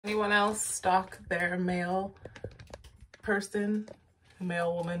Anyone else stalk their male person,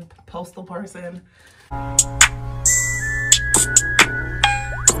 male woman, postal person?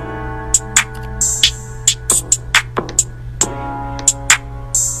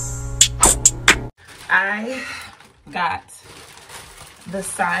 I got the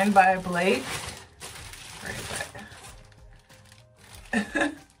Sign by Blake. Where is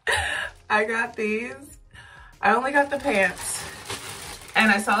it? I got these. I only got the pants. And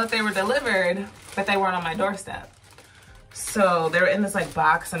I saw that they were delivered, but they weren't on my doorstep. So they were in this like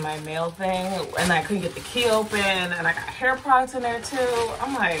box in my mail thing, and I couldn't get the key open, and I got hair products in there too.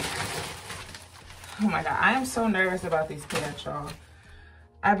 I'm like, oh my God, I am so nervous about these pants, y'all.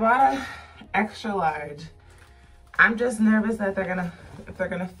 I bought a extra large. I'm just nervous that if they're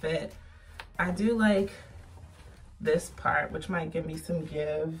gonna fit. I do like this part, which might give me some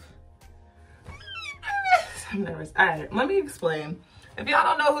give. I'm nervous. All right, let me explain. If y'all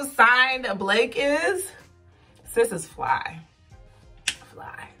don't know who Signed Blake is, sis is fly.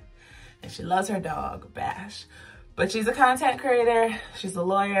 And she loves her dog, Bash. But she's a content creator, she's a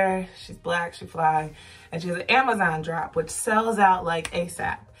lawyer, she's black, she fly, and she has an Amazon drop, which sells out like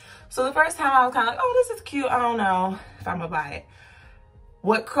ASAP. So the first time I was kind of like, oh, this is cute, I don't know if I'm gonna buy it.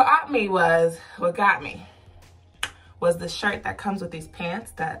 What got me was the shirt that comes with these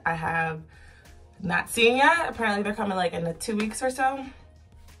pants that I have not seen yet. Apparently they're coming like in 2 weeks or so.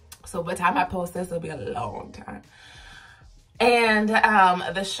 So by the time I post this, it'll be a long time. And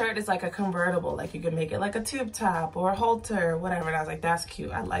the shirt is like a convertible, like you can make it like a tube top or a halter or whatever. And I was like, that's cute.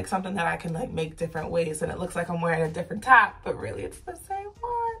 I like something that I can like make different ways and it looks like I'm wearing a different top, but really it's the same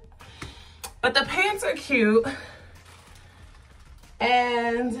one. But the pants are cute.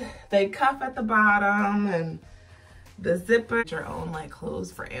 And they cuff at the bottom and the zipper. Your own like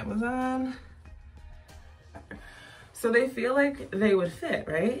clothes for Amazon. So they feel like they would fit,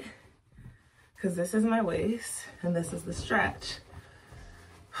 right? Because this is my waist and this is the stretch.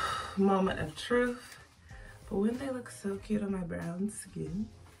 Moment of truth. But wouldn't they look so cute on my brown skin?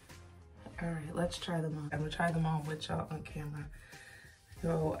 All right, let's try them on. I'm gonna try them on with y'all on camera.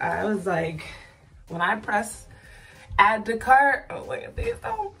 So I was like, when I press add to cart, oh wait, these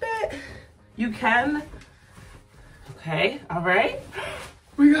don't fit. You can. Okay, all right.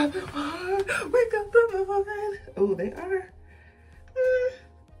 We got them on. We got them on. Oh, they are.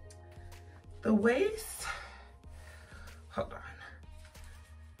 The waist. Hold on.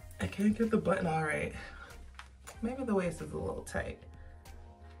 I can't get the button all right. Maybe the waist is a little tight.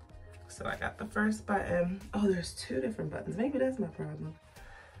 So I got the first button. Oh, there's 2 different buttons. Maybe that's my problem.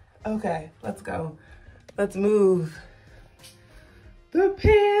 Okay, let's go. Let's move. The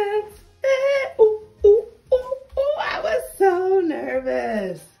pants. Ooh, ooh, ooh, ooh. I was so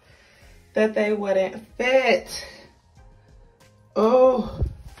nervous that they wouldn't fit. Oh,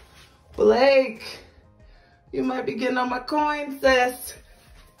 Blake, you might be getting on my coin, sis.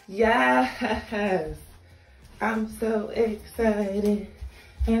 Yes, I'm so excited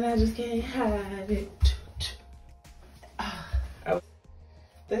and I just can't hide it.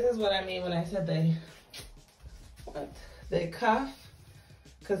 This is what I mean when I said they cuff,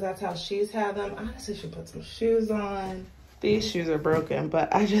 because that's how she's had them. I honestly should put some shoes on. These shoes are broken,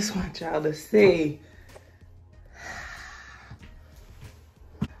 but I just want y'all to see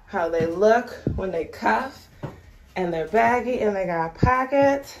how they look when they cuff and they're baggy and they got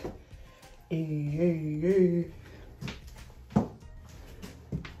pockets.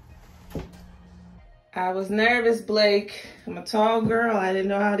 I was nervous, Blake. I'm a tall girl. I didn't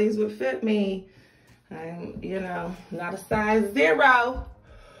know how these would fit me. I'm, you know, not a size 0,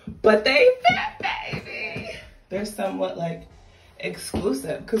 but they fit, baby. They're somewhat like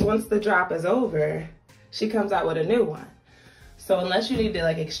exclusive because once the drop is over, she comes out with a new one. So unless you need to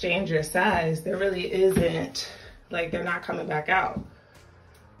like exchange your size, there really isn't, like they're not coming back out.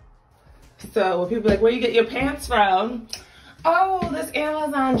 So when people are like, where you get your pants from? Oh, this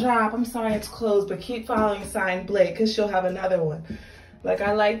Amazon drop. I'm sorry it's closed, but keep following Signed Blake because she'll have another one. Like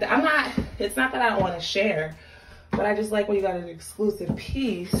I like that. It's not that I don't want to share, but I just like when you got an exclusive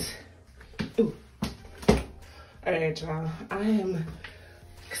piece. Ooh. All right, y'all. I am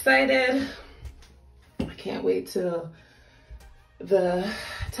excited. I can't wait till the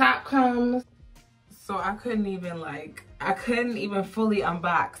top comes. So I couldn't even fully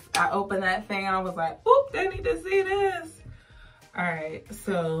unbox. I opened that thing and I was like, oop, they need to see this. All right,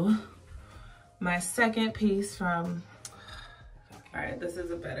 so my second piece from, all right, this is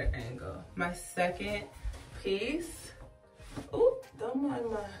a better angle. My second piece, oop, don't mind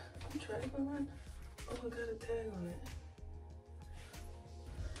I'm trying to one. Oh, I got a tag on it.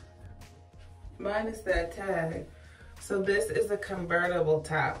 Minus that tag. So this is a convertible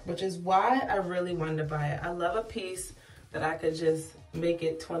top, which is why I really wanted to buy it. I love a piece that I could just make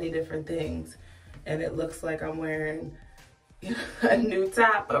it 20 different things and it looks like I'm wearing a new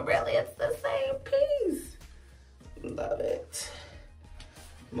top, but really it's the same piece. Love it.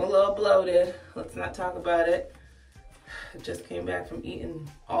 I'm a little bloated. Let's not talk about it. I just came back from eating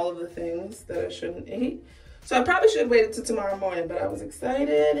all of the things that I shouldn't eat. So I probably should wait until tomorrow morning, but I was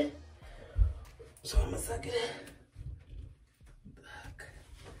excited. So I'm gonna suck it in. Look.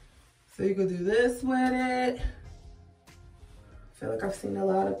 So you can do this with it. I feel like I've seen a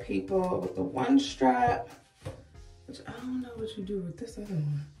lot of people with the one strap, which I don't know what you do with this other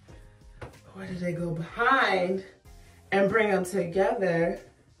one. Or do they go behind and bring them together?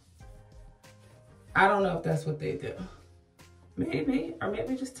 I don't know if that's what they do. Maybe, or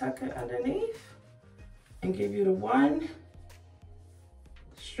maybe just tuck it underneath and give you the one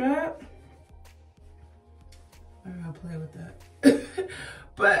strap. Maybe I'll play with that.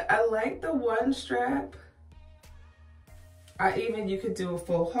 But I like the one strap. You could do a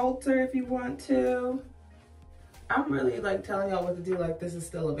full halter if you want to. I'm really like telling y'all what to do, like this is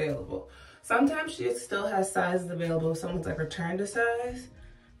still available. Sometimes she still has sizes available if someone's like returned a size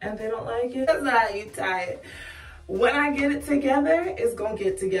and they don't like it. That's not how you tie it. When I get it together, it's gonna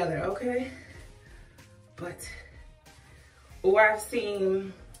get together, okay? But, or I've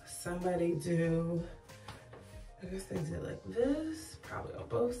seen somebody do, I guess they did like this, probably on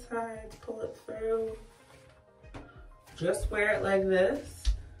both sides, pull it through. Just wear it like this,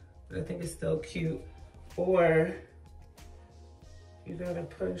 but I think it's still cute. Or you gotta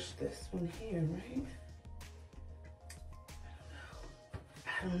push this one here, right?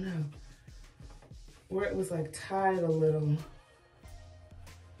 I don't know. Or it was like tied a little.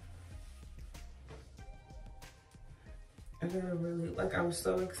 I gotta really, like I was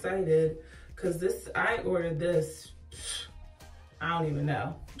so excited because this, I ordered this, I don't even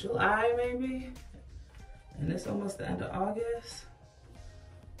know, July maybe? And it's almost the end of August.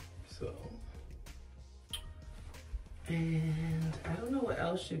 So, and I don't know what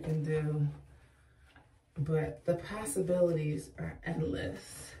else you can do, but the possibilities are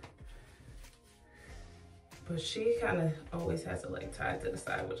endless. But she kind of always has it like tied to the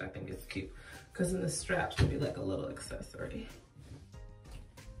side, which I think is cute. Because then the straps would be like a little accessory.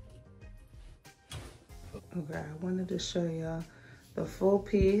 Okay, I wanted to show y'all the full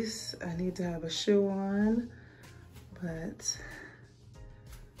piece. I need to have a shoe on, but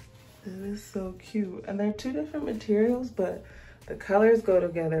it is so cute. And they're two different materials, but the colors go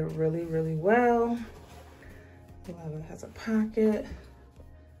together really, really well. It has a pocket.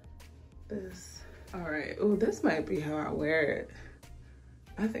 This. All right, oh, this might be how I wear it.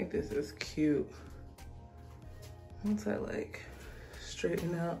 I think this is cute. Once I like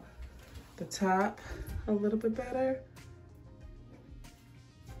straighten out the top a little bit better.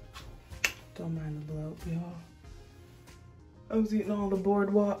 Don't mind the bloat, y'all. I was eating all the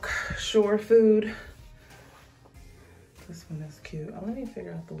boardwalk shore food. This one is cute. Let me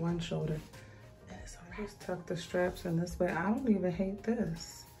figure out the one shoulder. So I just tuck the straps in this way. I don't even hate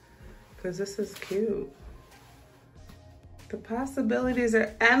this because this is cute. The possibilities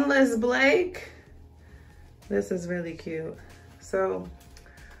are endless, Blake. This is really cute. So,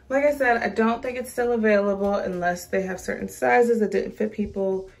 like I said, I don't think it's still available unless they have certain sizes that didn't fit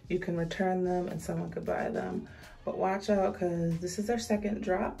people. You can return them and someone could buy them. But watch out because this is our second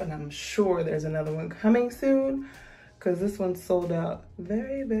drop and I'm sure there's another one coming soon because this one sold out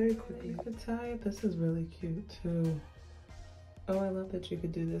very, very quickly. You could tie it. This is really cute too. Oh, I love that you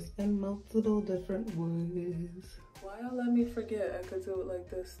could do this in multiple different ways. Why y'all let me forget I could do it like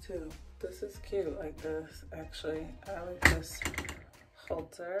this too? This is cute like this, actually. I like this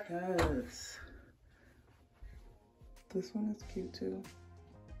halter. Yes. This one is cute too.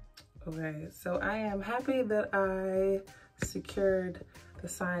 Okay, so I am happy that I secured the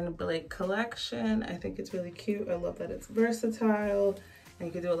Signed Blake collection. I think it's really cute. I love that it's versatile and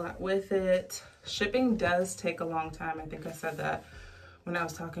you can do a lot with it. Shipping does take a long time. I think I said that when I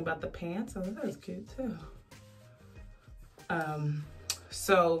was talking about the pants. I thought that was cute too.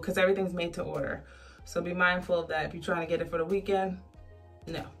 So, because everything's made to order. So be mindful of that. If you're trying to get it for the weekend,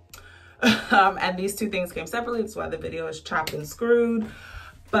 no. And these two things came separately. That's why the video is chopped and screwed.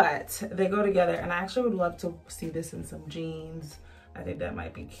 But they go together and I actually would love to see this in some jeans. I think that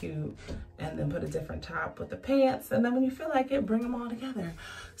might be cute. And then put a different top with the pants. And then when you feel like it, bring them all together.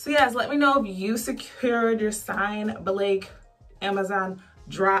 So yes, let me know if you secured your Signed Blake Amazon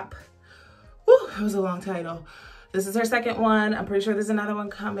drop. Whew, that was a long title. This is her second one. I'm pretty sure there's another one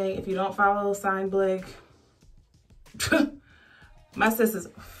coming. If you don't follow Signed Blake, my sis is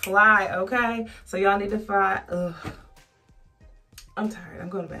fly, okay? So y'all need to find, I'm tired. I'm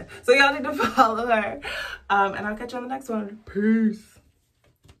going to bed. So y'all need to follow her. And I'll catch you on the next one. Peace.